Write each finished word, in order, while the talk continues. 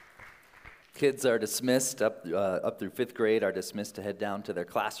Kids are dismissed, up through 5th grade are dismissed to head down to their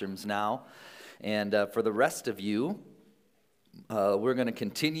classrooms now. And for the rest of you, we're going to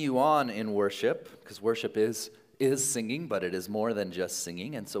continue on in worship, because worship is singing, but it is more than just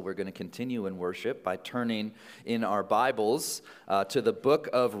singing. And so we're going to continue in worship by turning in our Bibles to the book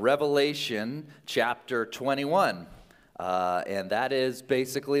of Revelation, chapter 21. And that is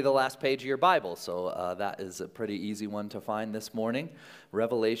basically the last page of your Bible. So that is a pretty easy one to find this morning.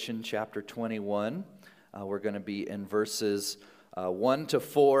 Revelation chapter 21. We're going to be in verses 1 to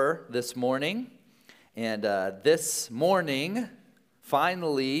 4 this morning. And this morning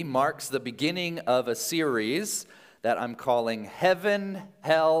finally marks the beginning of a series that I'm calling Heaven,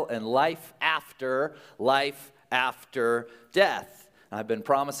 Hell, and Life After Death. I've been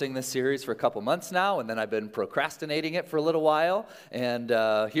promising this series for a couple months now, and then I've been procrastinating it for a little while, and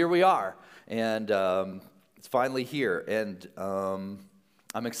here we are, and it's finally here, and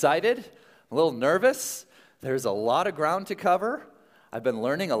I'm excited, a little nervous. There's a lot of ground to cover. I've been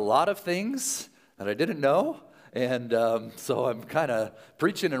learning a lot of things that I didn't know, and so I'm kind of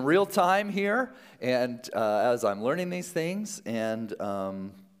preaching in real time here, and as I'm learning these things, and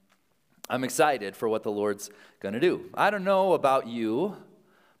I'm excited for what the Lord's going to do. I don't know about you,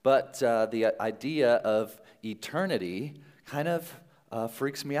 but the idea of eternity kind of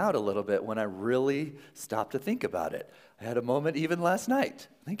freaks me out a little bit when I really stop to think about it. I had a moment even last night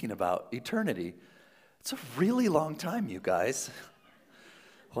thinking about eternity. It's a really long time, you guys.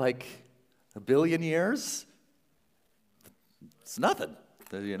 Like a billion years? It's nothing.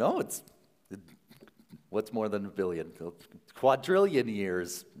 You know, what's more than a billion? Quadrillion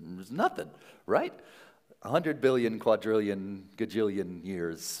years is nothing, right? 100 billion, quadrillion, gajillion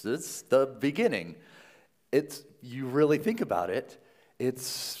years. It's the beginning. You really think about it,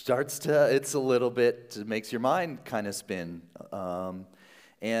 it's a little bit, it makes your mind kind of spin.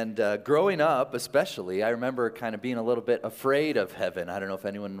 And growing up especially, I remember kind of being a little bit afraid of heaven. I don't know if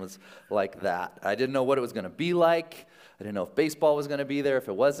anyone was like that. I didn't know what it was going to be like. I didn't know if baseball was going to be there. If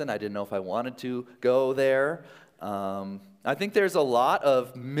it wasn't, I didn't know if I wanted to go there. I think there's a lot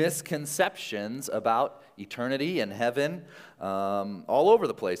of misconceptions about eternity and heaven all over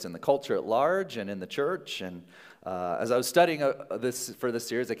the place in the culture at large and in the church. And as I was studying for this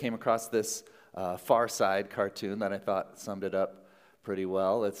series, I came across this Far Side cartoon that I thought summed it up pretty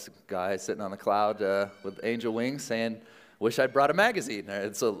well. It's a guy sitting on the cloud with angel wings saying, "Wish I'd brought a magazine."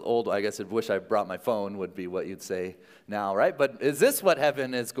 It's an old, I guess, "Wish I brought my phone" would be what you'd say now, right? But is this what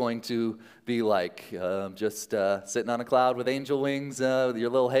heaven is going to be like? Just sitting on a cloud with angel wings, with your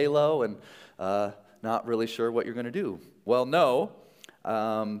little halo, and not really sure what you're going to do? Well, no.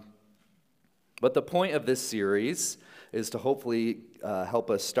 But the point of this series is to hopefully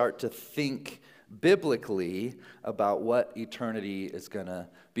help us start to think biblically about what eternity is going to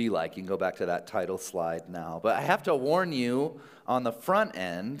be like. You can go back to that title slide now. But I have to warn you on the front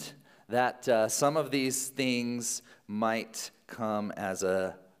end that some of these things might come as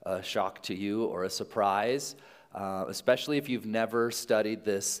a shock to you or a surprise, especially if you've never studied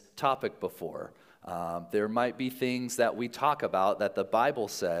this topic before. There might be things that we talk about that the Bible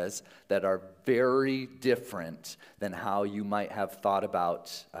says that are very different than how you might have thought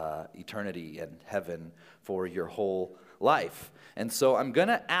about eternity and heaven for your whole life. And so I'm going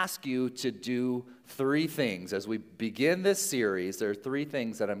to ask you to do 3 things. As we begin this series, there are 3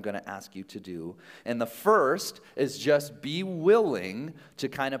 things that I'm going to ask you to do. And the first is just be willing to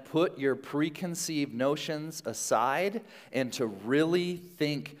kind of put your preconceived notions aside and to really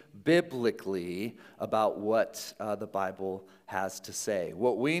think biblically about what the Bible has to say.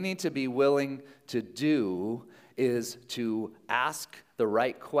 What we need to be willing to do is to ask the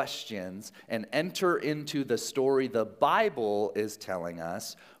right questions and enter into the story the Bible is telling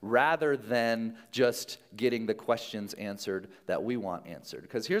us rather than just getting the questions answered that we want answered.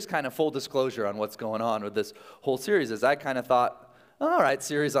 Because here's kind of full disclosure on what's going on with this whole series is I kind of thought, all right,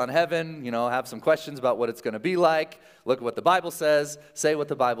 series on heaven, have some questions about what it's going to be like. Look at what the Bible says, say what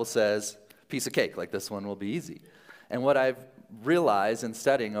the Bible says, piece of cake, like this one will be easy. And what I've realized in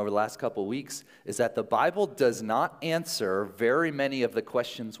studying over the last couple weeks is that the Bible does not answer very many of the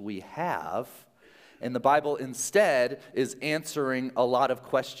questions we have, and the Bible instead is answering a lot of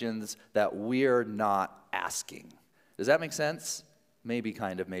questions that we're not asking. Does that make sense? Maybe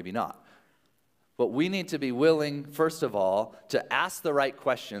kind of, maybe not. But we need to be willing, first of all, to ask the right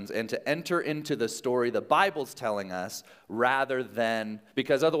questions and to enter into the story the Bible's telling us rather than,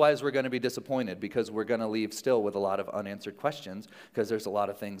 because otherwise we're going to be disappointed because we're going to leave still with a lot of unanswered questions because there's a lot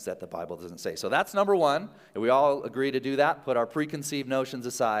of things that the Bible doesn't say. So that's number one. And we all agree to do that, put our preconceived notions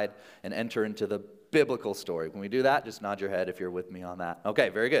aside and enter into the biblical story. When we do that, just nod your head if you're with me on that. Okay,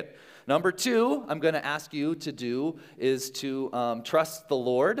 very good. Number 2, I'm going to ask you to do is to trust the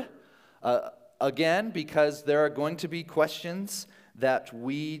Lord. Again, because there are going to be questions that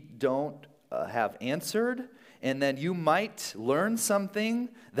we don't have answered, and then you might learn something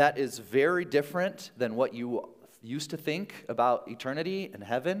that is very different than what you used to think about eternity and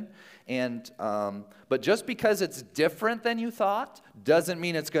heaven. And but just because it's different than you thought doesn't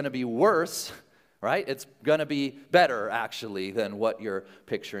mean it's going to be worse, right? It's going to be better, actually, than what you're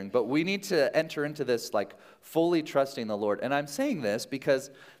picturing. But we need to enter into this like fully trusting the Lord. And I'm saying this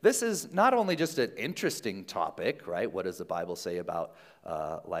because this is not only just an interesting topic, right? What does the Bible say about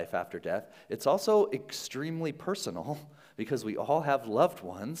life after death? It's also extremely personal, because we all have loved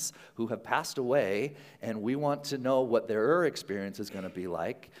ones who have passed away, and we want to know what their experience is going to be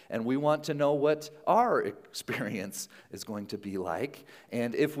like, and we want to know what our experience is going to be like.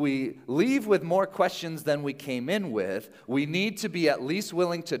 And if we leave with more questions than we came in with, we need to be at least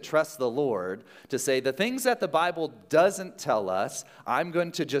willing to trust the Lord to say the things that the Bible doesn't tell us, I'm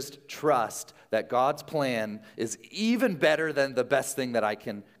going to just trust that God's plan is even better than the best thing that I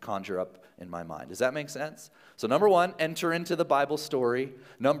can conjure up in my mind. Does that make sense? So number 1, enter into the Bible story.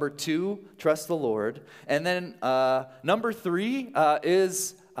 Number 2, trust the Lord. And then number 3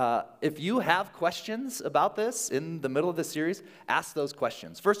 is if you have questions about this in the middle of the series, ask those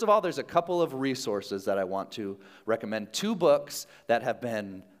questions. First of all, there's a couple of resources that I want to recommend. 2 books that have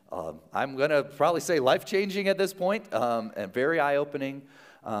been, I'm going to probably say life-changing at this point, and very eye-opening.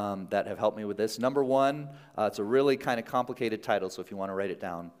 That have helped me with this. Number 1, it's a really kind of complicated title, so if you want to write it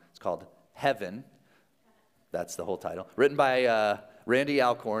down, it's called Heaven. That's the whole title. Written by Randy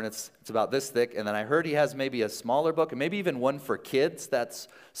Alcorn. It's about this thick. And then I heard he has maybe a smaller book, and maybe even one for kids that's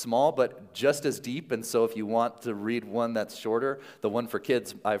small, but just as deep. And so if you want to read one that's shorter, the one for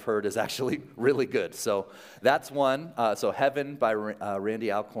kids, I've heard, is actually really good. So that's one. So Heaven by Randy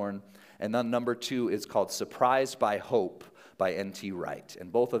Alcorn. And then number 2 is called Surprised by Hope by N.T. Wright.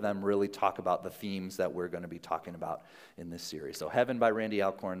 And both of them really talk about the themes that we're going to be talking about in this series. So Heaven by Randy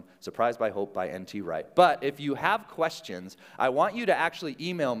Alcorn, Surprised by Hope by N.T. Wright. But if you have questions, I want you to actually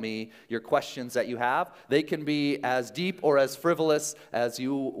email me your questions that you have. They can be as deep or as frivolous as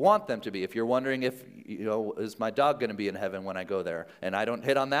you want them to be. If you're wondering if, is my dog going to be in heaven when I go there? And I don't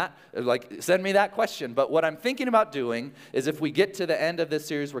hit on that, send me that question. But what I'm thinking about doing is if we get to the end of this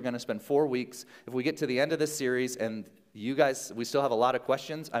series, we're going to spend 4 weeks. If we get to the end of this series and you guys, we still have a lot of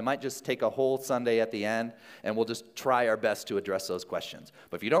questions, I might just take a whole Sunday at the end, and we'll just try our best to address those questions.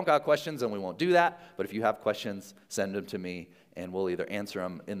 But if you don't got questions, then we won't do that. But if you have questions, send them to me, and we'll either answer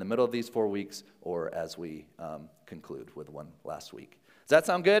them in the middle of these 4 weeks or as we conclude with one last week. Does that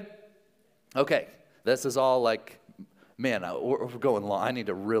sound good? Okay. This is all like, man, we're going long. I need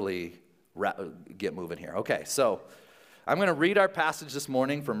to really get moving here. Okay, so I'm going to read our passage this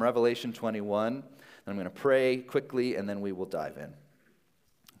morning from Revelation 21. I'm going to pray quickly, and then we will dive in.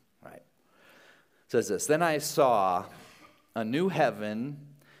 All right. It says this, Then I saw a new heaven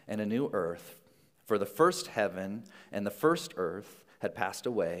and a new earth, for the first heaven and the first earth had passed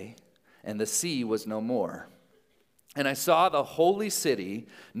away, and the sea was no more. And I saw the holy city,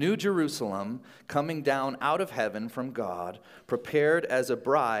 New Jerusalem, coming down out of heaven from God, prepared as a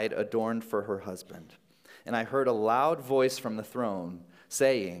bride adorned for her husband. And I heard a loud voice from the throne,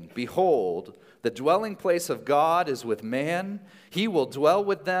 saying, Behold, the dwelling place of God is with man. He will dwell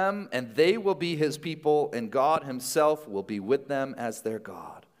with them, and they will be his people, and God himself will be with them as their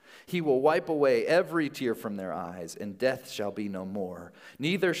God. He will wipe away every tear from their eyes, and death shall be no more.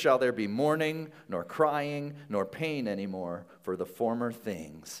 Neither shall there be mourning, nor crying, nor pain anymore, for the former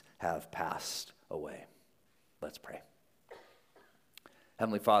things have passed away. Let's pray.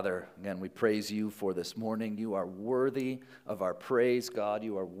 Heavenly Father, again, we praise you for this morning. You are worthy of our praise, God.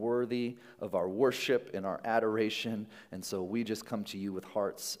 You are worthy of our worship and our adoration. And so we just come to you with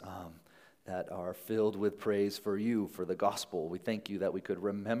hearts that are filled with praise for you, for the gospel. We thank you that we could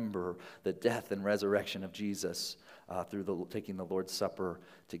remember the death and resurrection of Jesus through taking the Lord's Supper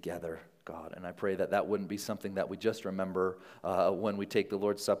together, God. And I pray that that wouldn't be something that we just remember when we take the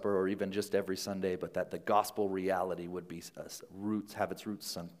Lord's Supper or even just every Sunday, but that the gospel reality would be have its roots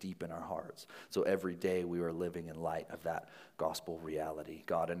sunk deep in our hearts. So every day we are living in light of that gospel reality,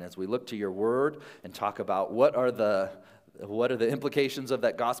 God. And as we look to your word and talk about what are the implications of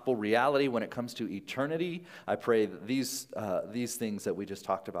that gospel reality when it comes to eternity, I pray that these things that we just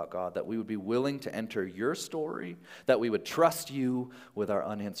talked about, God, that we would be willing to enter your story, that we would trust you with our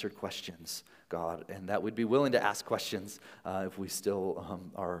unanswered questions, God, and that we'd be willing to ask questions if we still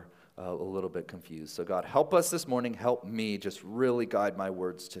are a little bit confused. So God, help us this morning. Help me just really guide my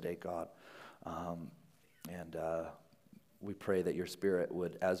words today, God. And we pray that your Spirit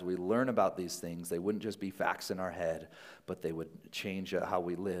would, as we learn about these things, they wouldn't just be facts in our head, but they would change how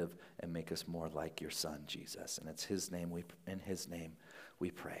we live and make us more like your Son, Jesus. And it's in his name we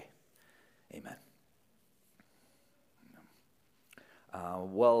pray. Amen.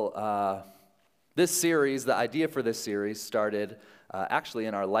 This series, the idea for this series started actually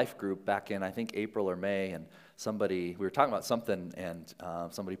in our life group back in, I think, April or May, and we were talking about something, and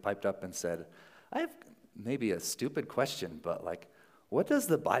somebody piped up and said, I have maybe a stupid question, but like, what does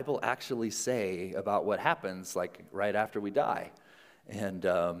the Bible actually say about what happens like right after we die? And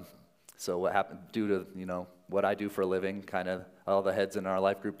so what happened, due to, what I do for a living, kind of all the heads in our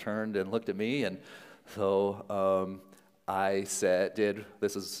life group turned and looked at me, and so I said,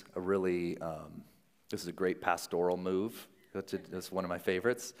 this is a great pastoral move. It's one of my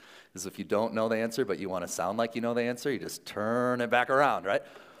favorites, is if you don't know the answer, but you want to sound like you know the answer, you just turn it back around, right?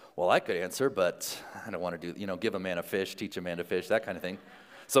 Well, I could answer, but I don't want to do, give a man a fish, teach a man to fish, that kind of thing.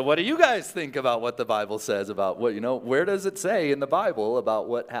 So what do you guys think about what the Bible says about where does it say in the Bible about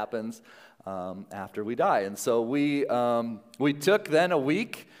what happens after we die? And so we took then a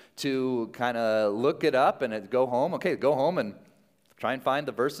week to kind of look it up and go home. Okay, go home and try and find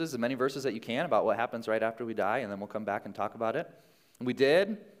the verses, as many verses that you can about what happens right after we die, and then we'll come back and talk about it. And we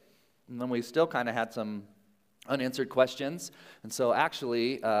did, and then we still kind of had some unanswered questions. And so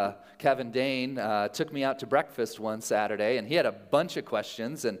actually, Kevin Dane took me out to breakfast one Saturday, and he had a bunch of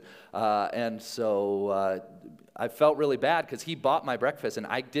questions, and so I felt really bad because he bought my breakfast, and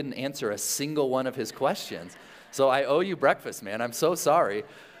I didn't answer a single one of his questions. So I owe you breakfast, man. I'm so sorry.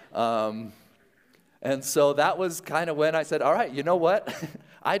 And so that was kind of when I said, all right, you know what?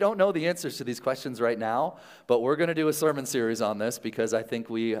 I don't know the answers to these questions right now, but we're going to do a sermon series on this because I think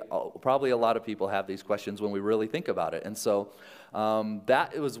probably a lot of people have these questions when we really think about it. And so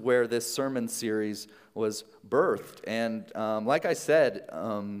that was where this sermon series was birthed. And like I said,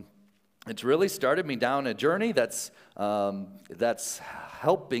 it's really started me down a journey that's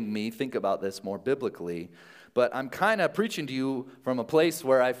helping me think about this more biblically. But I'm kind of preaching to you from a place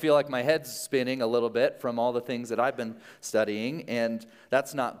where I feel like my head's spinning a little bit from all the things that I've been studying, and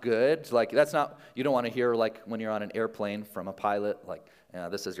that's not good. You don't want to hear like when you're on an airplane from a pilot, like,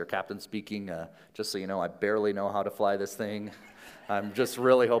 this is your captain speaking, just so you know, I barely know how to fly this thing. I'm just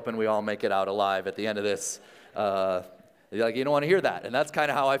really hoping we all make it out alive at the end of this. You don't want to hear that. And that's kind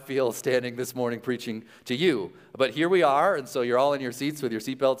of how I feel standing this morning preaching to you. But here we are, and so you're all in your seats with your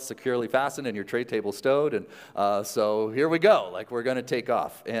seatbelts securely fastened and your tray table stowed. And so here we go, we're going to take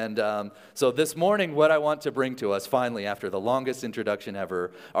off. And so this morning, what I want to bring to us, finally, after the longest introduction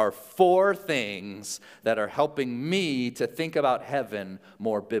ever, are 4 things that are helping me to think about heaven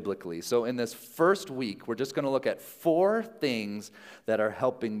more biblically. So in this first week, we're just going to look at 4 things that are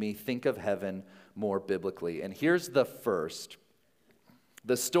helping me think of heaven more biblically. And here's the first.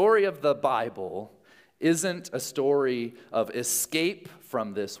 The story of the Bible isn't a story of escape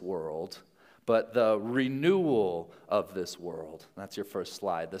from this world, but the renewal of this world. That's your first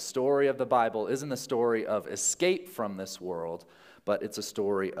slide. The story of the Bible isn't a story of escape from this world, but it's a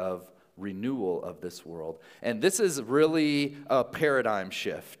story of renewal of this world. And this is really a paradigm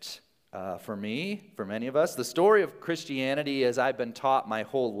shift. For me, for many of us, the story of Christianity, as I've been taught my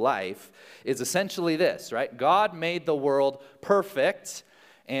whole life, is essentially this, right? God made the world perfect,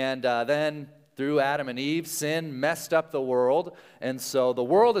 and then through Adam and Eve, sin messed up the world, and so the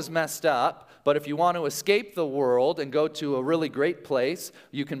world is messed up, but if you want to escape the world and go to a really great place,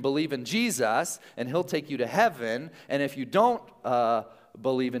 you can believe in Jesus, and he'll take you to heaven, and if you don't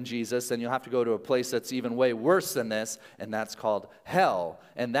believe in Jesus, then you'll have to go to a place that's even way worse than this, and that's called hell.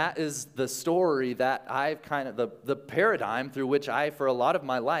 And that is the story that I've the paradigm through which I, for a lot of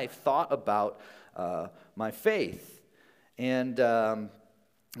my life, thought about my faith. And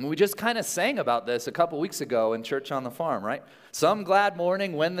we just kind of sang about this a couple weeks ago in Church on the Farm, right? Some glad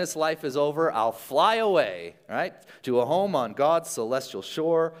morning when this life is over, I'll fly away, right? To a home on God's celestial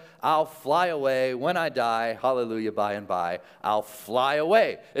shore. I'll fly away when I die. Hallelujah, by and by. I'll fly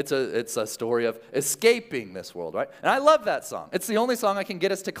away. It's a story of escaping this world, right? And I love that song. It's the only song I can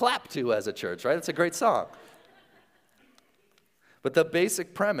get us to clap to as a church, right? It's a great song. But the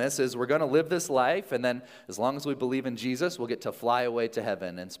basic premise is we're going to live this life, and then as long as we believe in Jesus, we'll get to fly away to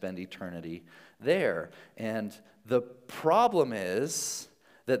heaven and spend eternity there. And the problem is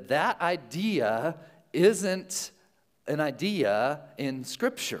that idea isn't an idea in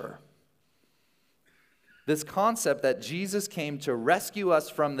Scripture. This concept that Jesus came to rescue us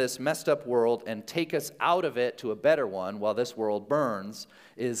from this messed up world and take us out of it to a better one while this world burns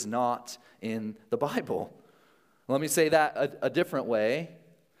is not in the Bible. Let me say that a different way.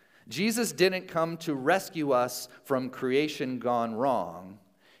 Jesus didn't come to rescue us from creation gone wrong.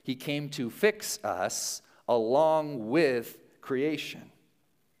 He came to fix us along with creation.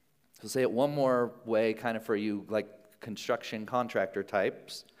 So say it one more way, kind of for you like construction contractor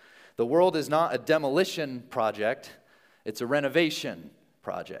types. The world is not a demolition project, it's a renovation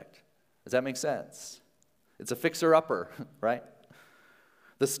project. Does that make sense? It's a fixer-upper, right?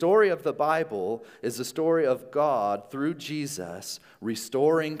 The story of the Bible is the story of God through Jesus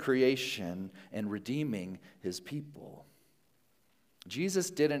restoring creation and redeeming his people. Jesus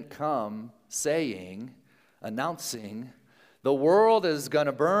didn't come announcing, the world is going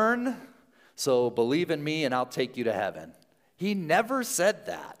to burn, so believe in me and I'll take you to heaven. He never said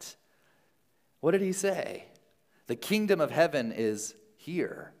that. What did he say? The kingdom of heaven is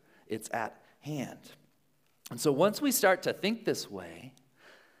here. It's at hand. And so once we start to think this way,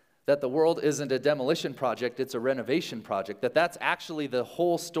 that the world isn't a demolition project, it's a renovation project, that's actually the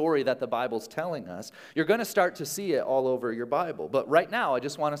whole story that the Bible's telling us, you're going to start to see it all over your Bible. But right now, I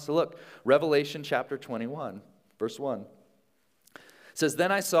just want us to look. Revelation chapter 21, verse 1. It says,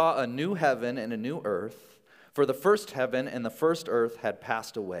 "Then I saw a new heaven and a new earth, for the first heaven and the first earth had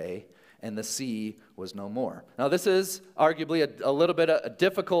passed away, and the sea was no more." Now, this is arguably a little bit a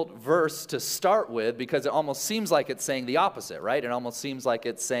difficult verse to start with because it almost seems like it's saying the opposite, right? It almost seems like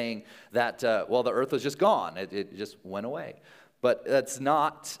it's saying that, the earth was just gone. It just went away. But that's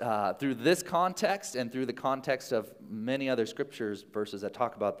not, through this context and through the context of many other scriptures, verses that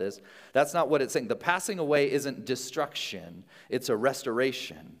talk about this, that's not what it's saying. The passing away isn't destruction, it's a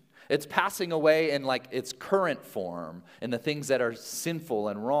restoration. It's passing away in like its current form and the things that are sinful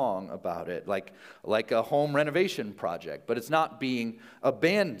and wrong about it, like a home renovation project. But it's not being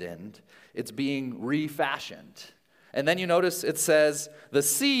abandoned, it's being refashioned. And then you notice it says, the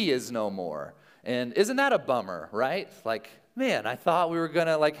sea is no more. And isn't that a bummer, right? Like, man, I thought we were going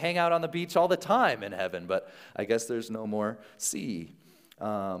to like hang out on the beach all the time in heaven, but I guess there's no more sea.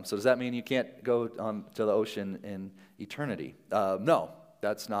 So does that mean you can't go on to the ocean in eternity? No.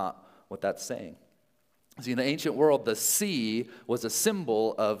 That's not what that's saying. See, in the ancient world, the sea was a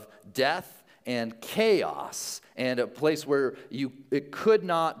symbol of death and chaos and a place where it could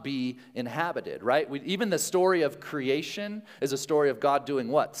not be inhabited, right? Even the story of creation is a story of God doing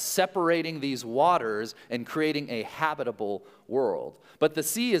what? Separating these waters and creating a habitable world. But the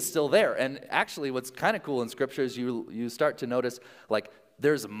sea is still there. And actually, what's kind of cool in Scripture is you start to notice, like,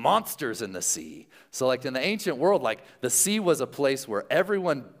 there's monsters in the sea. So like in the ancient world, like the sea was a place where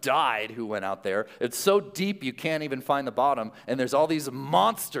everyone died who went out there. It's so deep you can't even find the bottom, and there's all these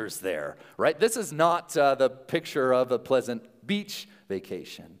monsters there, right? This is not the picture of a pleasant beach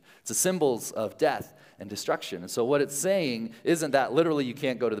vacation. It's the symbols of death and destruction. And so what it's saying isn't that literally you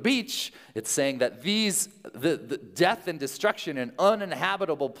can't go to the beach. It's saying that the death and destruction in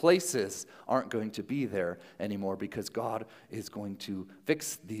uninhabitable places aren't going to be there anymore because God is going to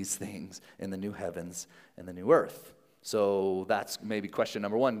fix these things in the new heavens and the new earth. So that's maybe question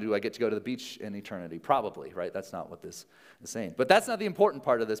number one. Do I get to go to the beach in eternity? Probably, right? That's not what this is saying. But that's not the important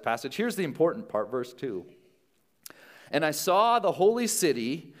part of this passage. Here's the important part, verse 2. "And I saw the holy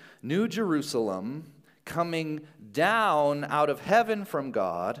city, New Jerusalem, coming down out of heaven from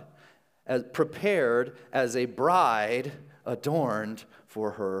God, prepared as a bride adorned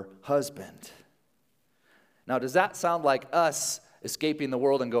for her husband." Now, does that sound like us escaping the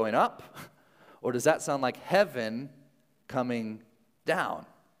world and going up? Or does that sound like heaven coming down?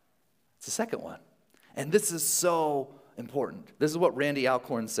 It's the second one. And this is so important. This is what Randy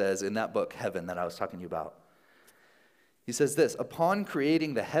Alcorn says in that book, Heaven, that I was talking to you about. He says this, "Upon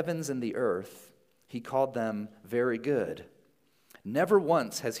creating the heavens and the earth, he called them very good. Never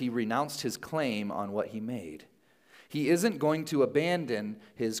once has he renounced his claim on what he made. He isn't going to abandon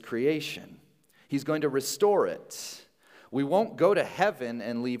his creation. He's going to restore it. We won't go to heaven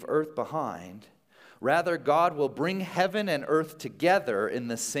and leave earth behind. Rather, God will bring heaven and earth together in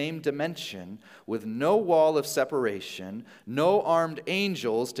the same dimension with no wall of separation, no armed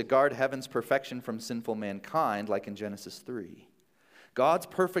angels to guard heaven's perfection from sinful mankind, like in Genesis 3. God's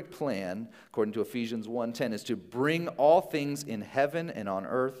perfect plan, according to Ephesians 1:10, is to bring all things in heaven and on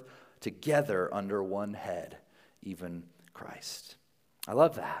earth together under one head, even Christ." I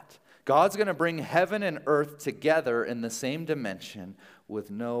love that. God's going to bring heaven and earth together in the same dimension with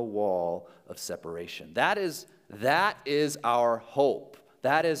no wall of separation. That is our hope.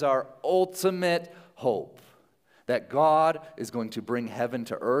 That is our ultimate hope. That God is going to bring heaven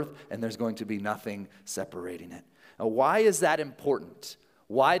to earth and there's going to be nothing separating it. Now, why is that important?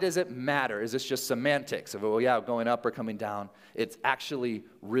 Why does it matter? Is this just semantics of, going up or coming down? It's actually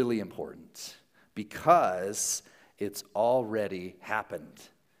really important because it's already happened.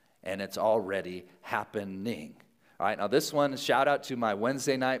 and it's already happening. All right, now this one, shout out to my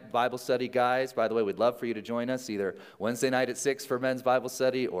Wednesday night Bible study guys. By the way, we'd love for you to join us either Wednesday night at 6 for men's Bible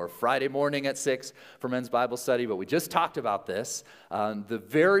study or Friday morning at 6 for men's Bible study. But we just talked about this. The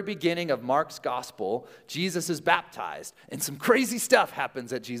very beginning of Mark's gospel, Jesus is baptized. And some crazy stuff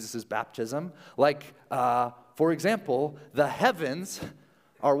happens at Jesus' baptism. Like, for example, the heavens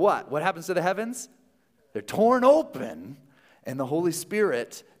are what? What happens to the heavens? They're torn open, and the Holy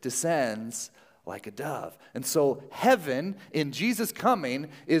Spirit descends like a dove. And so heaven, in Jesus coming,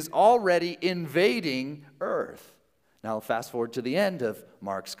 is already invading earth. Now fast forward to the end of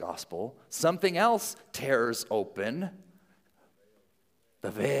Mark's gospel. Something else tears open.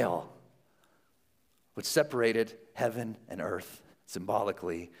 The veil, which separated heaven and earth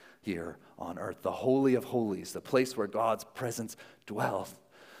symbolically here on earth. The Holy of Holies, the place where God's presence dwells.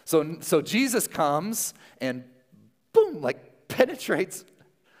 So Jesus comes and boom, like penetrates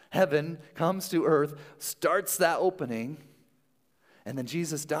heaven, comes to earth, starts that opening, and then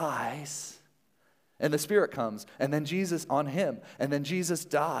Jesus dies, and the Spirit comes, and then Jesus on him, and then Jesus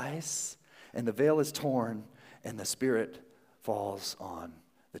dies, and the veil is torn, and the Spirit falls on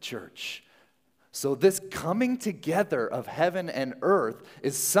the church. So this coming together of heaven and earth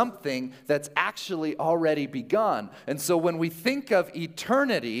is something that's actually already begun. And so when we think of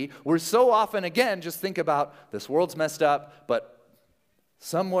eternity, we're so often, again, just think about this world's messed up, but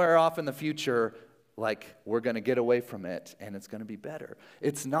somewhere off in the future, like we're going to get away from it and it's going to be better.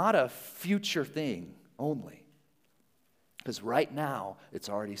 It's not a future thing only. Because right now, it's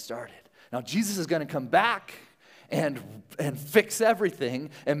already started. Now, Jesus is going to come back and fix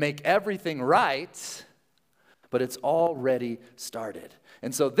everything and make everything right, but it's already started.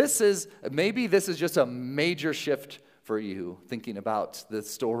 And so maybe this is just a major shift for you, thinking about the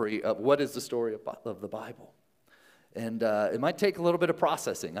story of what is the story of the Bible. And it might take a little bit of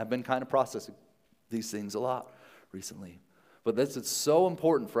processing. I've been kind of processing these things a lot recently. But this is so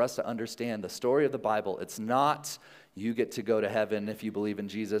important for us to understand the story of the Bible. It's not you get to go to heaven if you believe in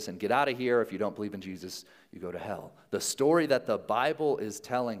Jesus and get out of here. If you don't believe in Jesus, you go to hell. The story that the Bible is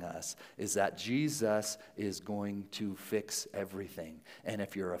telling us is that Jesus is going to fix everything. And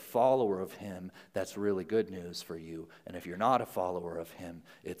if you're a follower of him, that's really good news for you. And if you're not a follower of him,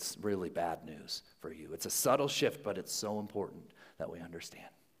 it's really bad news for you. It's a subtle shift, but it's so important that we understand.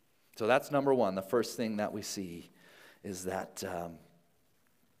 So that's number one. The first thing that we see is that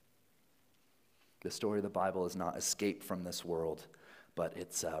the story of the Bible is not escape from this world, but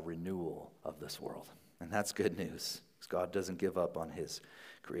it's a renewal of this world. And that's good news, because God doesn't give up on his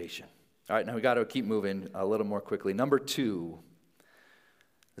creation. All right, now we got to keep moving a little more quickly. Number two,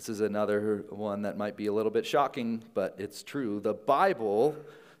 this is another one that might be a little bit shocking, but it's true. The Bible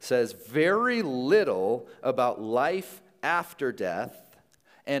says very little about life after death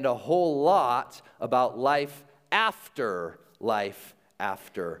and a whole lot about life after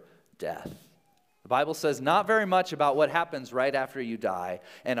death. The Bible says not very much about what happens right after you die,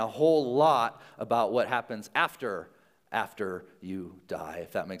 and a whole lot about what happens after you die,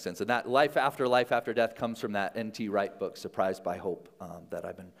 if that makes sense. And that life after death comes from that N.T. Wright book, Surprised by Hope, that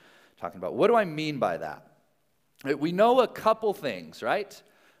I've been talking about. What do I mean by that? We know a couple things, right?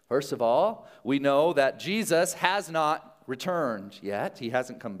 First of all, we know that Jesus has not returned yet. He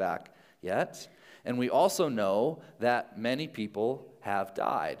hasn't come back yet. And we also know that many people have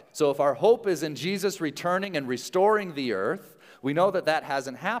died. So if our hope is in Jesus returning and restoring the earth, we know that that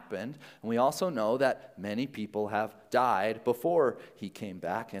hasn't happened. And we also know that many people have died before he came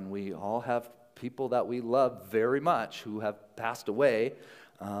back. And we all have people that we love very much who have passed away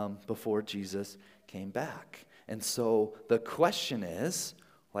before Jesus came back. And so the question is,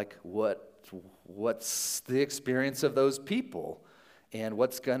 like, what's the experience of those people? And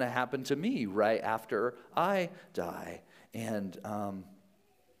what's going to happen to me right after I die? And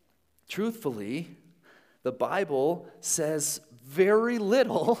truthfully, the Bible says very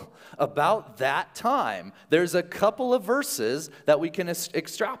little about that time. There's a couple of verses that we can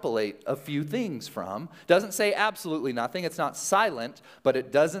extrapolate a few things from. Doesn't say absolutely nothing. It's not silent, but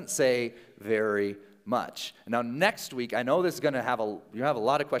it doesn't say very much. Now, next week, I know this is going to have you have a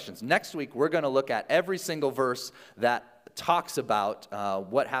lot of questions. Next week, we're going to look at every single verse that talks about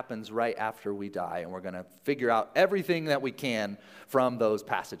what happens right after we die, and we're going to figure out everything that we can from those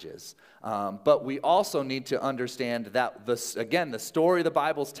passages. But we also need to understand that, the story the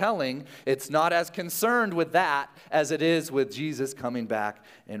Bible's telling, it's not as concerned with that as it is with Jesus coming back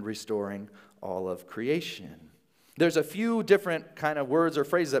and restoring all of creation. There's a few different kind of words or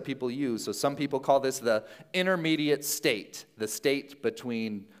phrases that people use. So some people call this the intermediate state, the state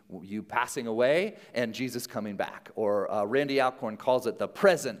between you passing away and Jesus coming back. Or Randy Alcorn calls it the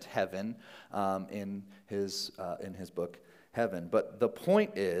present heaven in his book, Heaven. But the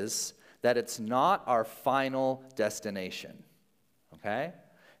point is that it's not our final destination, okay?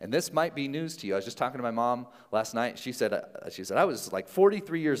 And this might be news to you. I was just talking to my mom last night. She said, I was like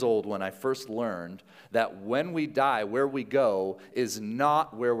 43 years old when I first learned that when we die, where we go is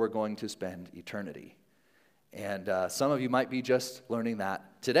not where we're going to spend eternity. And some of you might be just learning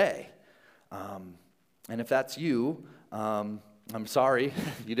that today. And if that's you, I'm sorry.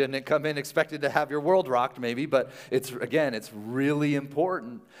 You didn't come in expected to have your world rocked maybe, but it's really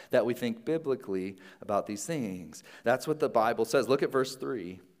important that we think biblically about these things. That's what the Bible says. Look at verse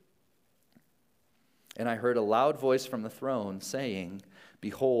 3. And I heard a loud voice from the throne saying,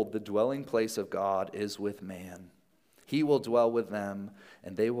 "Behold, the dwelling place of God is with man. He will dwell with them,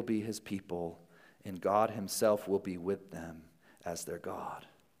 and they will be his people. And God himself will be with them as their God."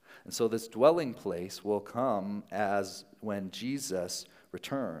 And so this dwelling place will come as when Jesus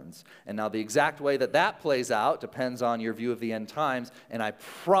returns. And now the exact way that plays out depends on your view of the end times. And I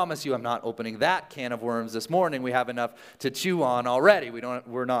promise you I'm not opening that can of worms this morning. We have enough to chew on already.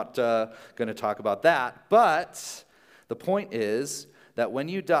 We're not going to talk about that. But the point is that when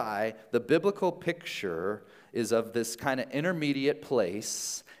you die, the biblical picture is of this kind of intermediate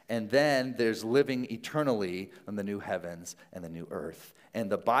place. And then there's living eternally in the new heavens and the new earth. And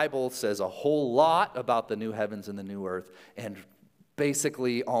the Bible says a whole lot about the new heavens and the new earth, and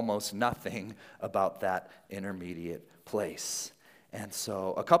basically almost nothing about that intermediate place. And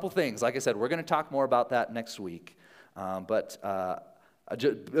so a couple things. Like I said, we're going to talk more about that next week. But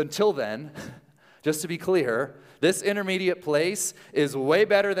until then, just to be clear, this intermediate place is way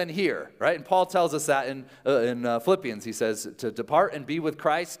better than here, right? And Paul tells us that in Philippians. He says, to depart and be with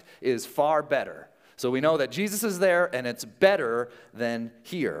Christ is far better. So we know that Jesus is there, and it's better than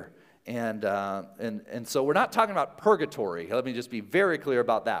here. And so we're not talking about purgatory. Let me just be very clear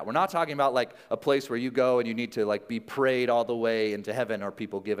about that. We're not talking about like a place where you go and you need to like be prayed all the way into heaven, or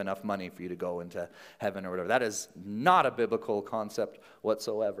people give enough money for you to go into heaven or whatever. That is not a biblical concept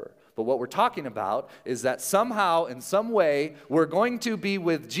whatsoever. But what we're talking about is that somehow, in some way, we're going to be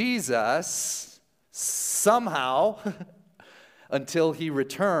with Jesus somehow until he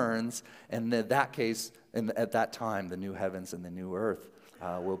returns. And in that case, at that time, the new heavens and the new earth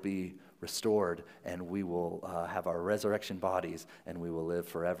will be restored, and we will have our resurrection bodies, and we will live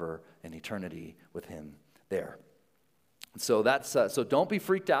forever in eternity with him there. So that's so don't be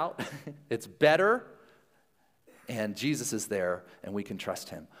freaked out. It's better, and Jesus is there, and we can trust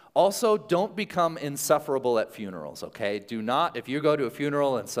him. Also, don't become insufferable at funerals, okay? Do not, if you go to a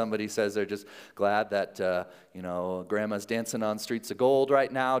funeral and somebody says they're just glad that, grandma's dancing on streets of gold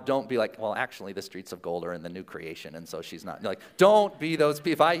right now, don't be like, well, actually, the streets of gold are in the new creation, and so she's not. Like, don't be those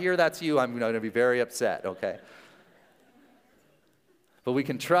people. If I hear that's you, I'm going to be very upset, okay? But we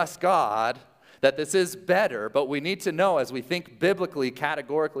can trust God that this is better, but we need to know, as we think biblically,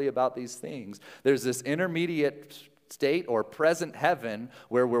 categorically about these things, there's this intermediate state or present heaven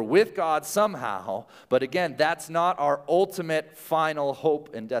where we're with God somehow, but again, that's not our ultimate final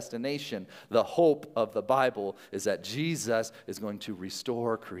hope and destination. The hope of the Bible is that Jesus is going to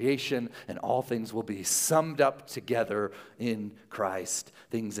restore creation, and all things will be summed up together in Christ,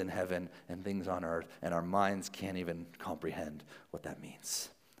 things in heaven and things on earth, and our minds can't even comprehend what that means.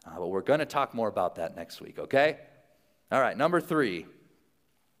 But we're going to talk more about that next week, okay? All right, number 3.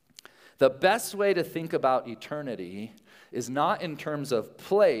 The best way to think about eternity is not in terms of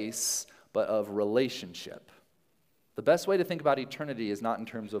place, but of relationship. The best way to think about eternity is not in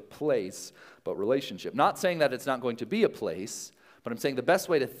terms of place, but relationship. Not saying that it's not going to be a place, but I'm saying the best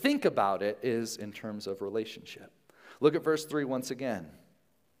way to think about it is in terms of relationship. Look at verse 3 once again.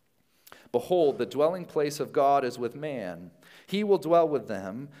 Behold, the dwelling place of God is with man. He will dwell with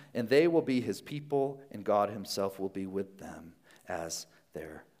them, and they will be his people, and God himself will be with them as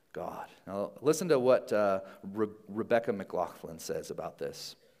their God. Now, listen to what Rebecca McLaughlin says about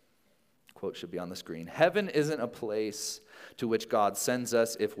this. Quote should be on the screen. Heaven isn't a place to which God sends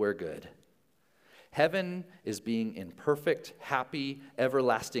us if we're good. Heaven is being in perfect, happy,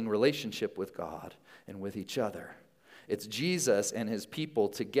 everlasting relationship with God and with each other. It's Jesus and his people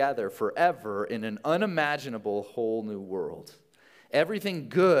together forever in an unimaginable whole new world. Everything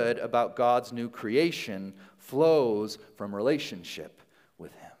good about God's new creation flows from relationship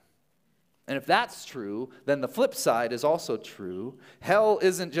with him. And if that's true, then the flip side is also true. Hell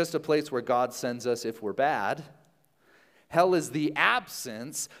isn't just a place where God sends us if we're bad. Hell is the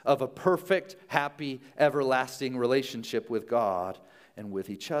absence of a perfect, happy, everlasting relationship with God and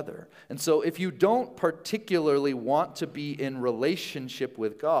with each other. And so if you don't particularly want to be in relationship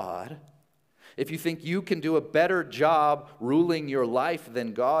with God, if you think you can do a better job ruling your life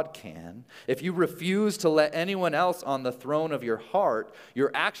than God can, if you refuse to let anyone else on the throne of your heart,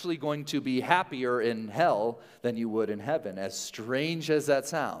 you're actually going to be happier in hell than you would in heaven, as strange as that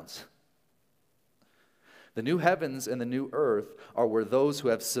sounds. The new heavens and the new earth are where those who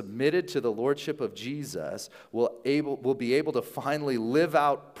have submitted to the lordship of Jesus will be able to finally live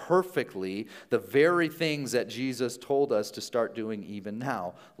out perfectly the very things that Jesus told us to start doing even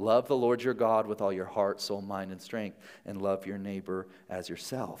now. Love the Lord your God with all your heart, soul, mind, and strength, and love your neighbor as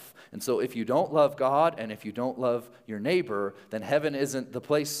yourself. And so if you don't love God and if you don't love your neighbor, then heaven isn't the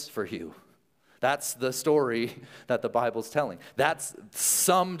place for you. That's the story that the Bible's telling. That's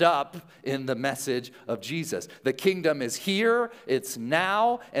summed up in the message of Jesus. The kingdom is here, it's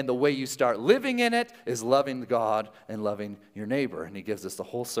now, and the way you start living in it is loving God and loving your neighbor. And he gives us the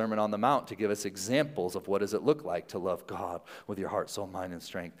whole Sermon on the Mount to give us examples of what does it look like to love God with your heart, soul, mind, and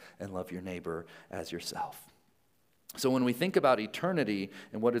strength, and love your neighbor as yourself. So when we think about eternity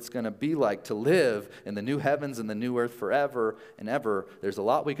and what it's going to be like to live in the new heavens and the new earth forever and ever, there's a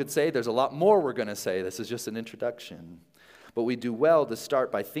lot we could say. There's a lot more we're going to say. This is just an introduction. But we do well to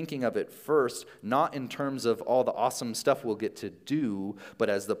start by thinking of it first, not in terms of all the awesome stuff we'll get to do, but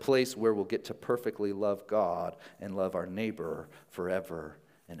as the place where we'll get to perfectly love God and love our neighbor forever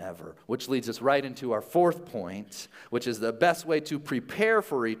and ever. Which leads us right into our fourth point, which is the best way to prepare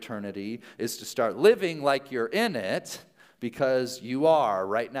for eternity is to start living like you're in it, because you are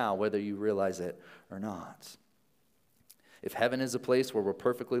right now, whether you realize it or not. If heaven is a place where we'll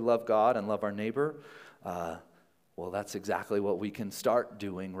perfectly love God and love our neighbor, well, that's exactly what we can start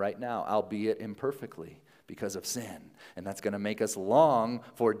doing right now, albeit imperfectly, because of sin. And that's going to make us long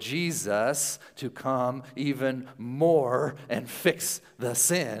for Jesus to come even more and fix the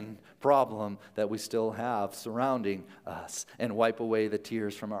sin problem that we still have surrounding us and wipe away the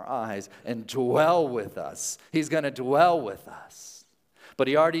tears from our eyes and dwell with us. He's going to dwell with us. But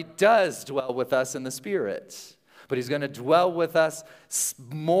he already does dwell with us in the Spirit. But he's going to dwell with us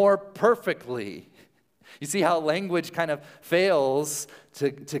more perfectly. You see how language kind of fails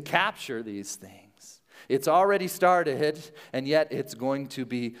to capture these things. It's already started, and yet it's going to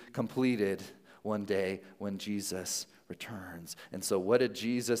be completed one day when Jesus returns. And so what did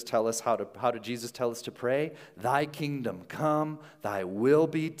Jesus tell us? How did Jesus tell us to pray? Thy kingdom come, thy will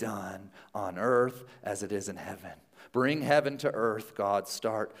be done on earth as it is in heaven. Bring heaven to earth, God,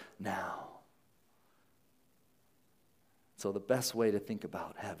 start now. So the best way to think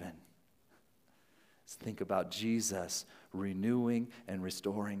about heaven is think about Jesus renewing and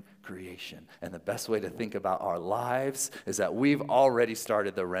restoring creation. And the best way to think about our lives is that we've already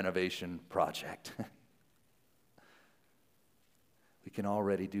started the renovation project. We can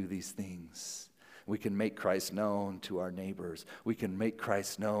already do these things. We can make Christ known to our neighbors. We can make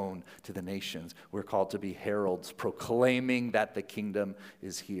Christ known to the nations. We're called to be heralds, proclaiming that the kingdom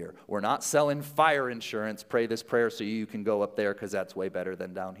is here. We're not selling fire insurance. Pray this prayer so you can go up there because that's way better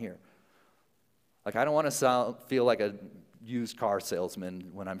than down here. Like, I don't want to feel like a used car salesman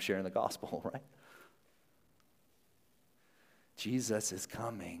when I'm sharing the gospel, right? Jesus is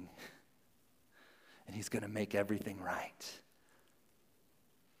coming, and he's going to make everything right.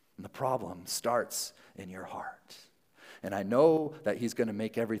 And the problem starts in your heart. And I know that he's going to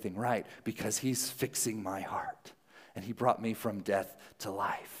make everything right because he's fixing my heart. And he brought me from death to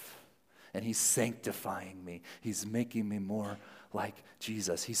life. And he's sanctifying me. He's making me more like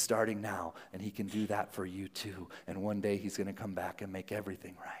Jesus. He's starting now, and he can do that for you too. And one day he's going to come back and make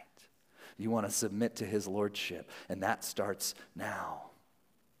everything right. You want to submit to his lordship, and that starts now.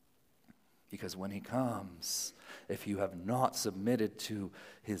 Because when he comes, if you have not submitted to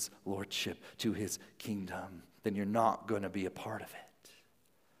his lordship, to his kingdom, then you're not going to be a part of it.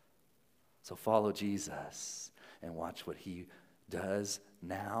 So follow Jesus and watch what he does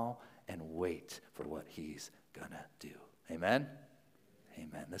now and wait for what he's going to do. Amen?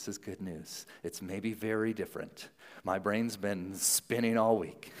 Amen. This is good news. It's maybe very different. My brain's been spinning all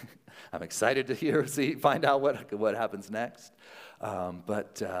week. I'm excited to find out what happens next.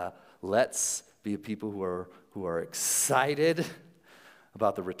 But let's be a people who are excited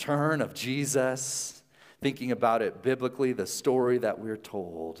about the return of Jesus, thinking about it biblically, the story that we're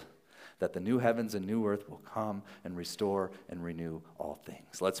told, that the new heavens and new earth will come and restore and renew all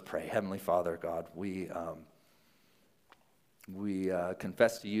things. Let's pray. Heavenly Father, God, we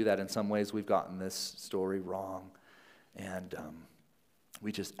confess to you that in some ways we've gotten this story wrong. And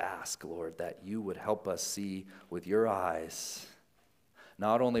we just ask, Lord, that you would help us see with your eyes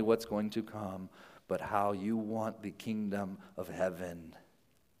not only what's going to come, but how you want the kingdom of heaven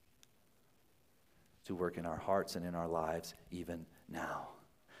to work in our hearts and in our lives even now.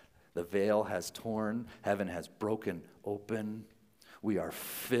 The veil has torn, heaven has broken open. We are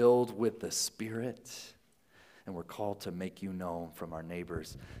filled with the Spirit, and we're called to make you known from our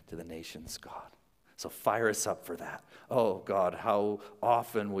neighbors to the nations, God. So fire us up for that. Oh, God, how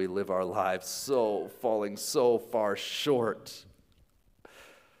often we live our lives falling so far short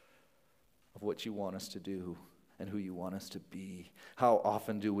of what you want us to do and who you want us to be. How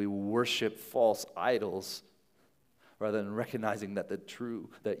often do we worship false idols rather than recognizing that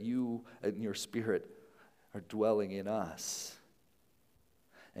that you and your Spirit are dwelling in us.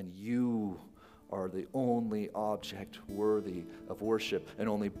 And you are the only object worthy of worship, and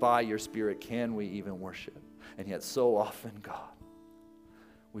only by your Spirit can we even worship. And yet so often, God,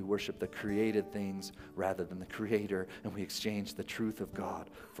 we worship the created things rather than the Creator, and we exchange the truth of God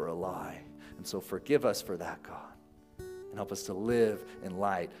for a lie. And so forgive us for that, God. And help us to live in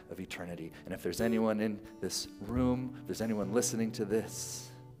light of eternity. And if there's anyone in this room, if there's anyone listening to this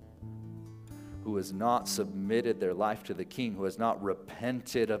who has not submitted their life to the King, who has not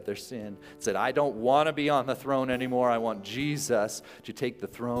repented of their sin, said, I don't want to be on the throne anymore. I want Jesus to take the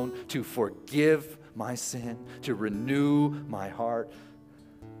throne, to forgive my sin, to renew my heart,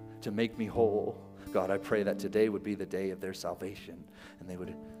 to make me whole. God, I pray that today would be the day of their salvation, and they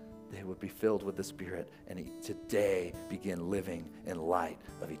would be filled with the Spirit, and today begin living in light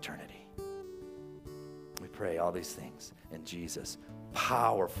of eternity. We pray all these things in Jesus'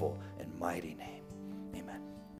 powerful and mighty name.